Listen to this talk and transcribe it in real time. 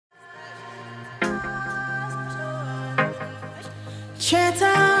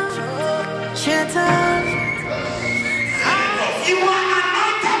Chetan. You are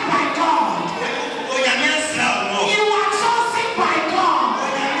anointed by God. You are chosen by God.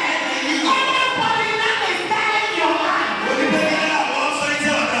 Anybody that is telling your life is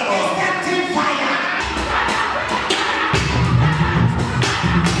setting fire.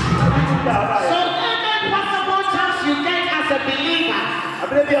 So every possible chance you get as a believer,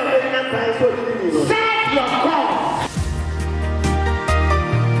 set your call.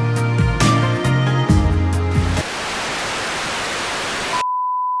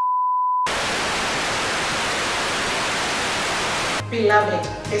 Beloved,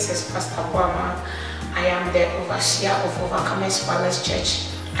 this is Pastor Boama. I am the overseer of Overcomers Palace Church.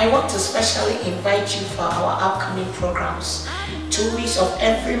 I want to specially invite you for our upcoming programs. 2 weeks of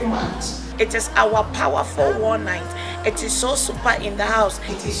every month. It is our powerful one night. It is so super in the house.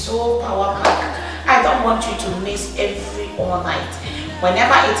 It is so power packed. I don't want you to miss every all night.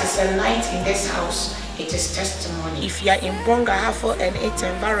 Whenever it is a night in this house, it is testimony. If you are in Bonga, Hafo and its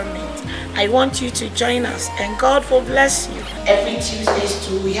environment, I want you to join us and God will bless you. Every Tuesdays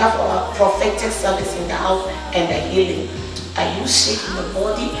too, we have our prophetic service in the house and the healing. Are you sick in the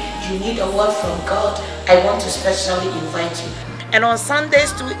body? You need a word from God? I want to specially invite you. And on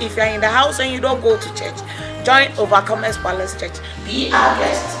Sundays too, if you are in the house and you don't go to church, join Overcomers Palace Church. Be our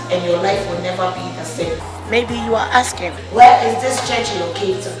guest and your life will never be the same. Maybe you are asking, where is this church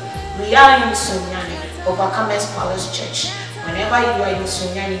located? We are in Sunyani, Overcomers Palace Church. Whenever you are in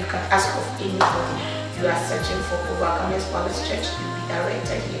Sunyani, you can ask of anybody. You are searching for Overcomers Palace Church, you'll be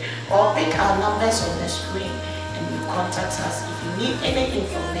directed here. Or pick our numbers on the screen and you contact us. If you need any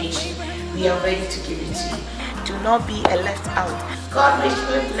information, we are ready to give it to you. Do not be left out. God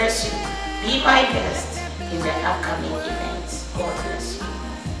richly bless you. Be my guest in the upcoming events. God bless you.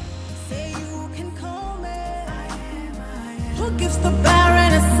 Who gives the barren?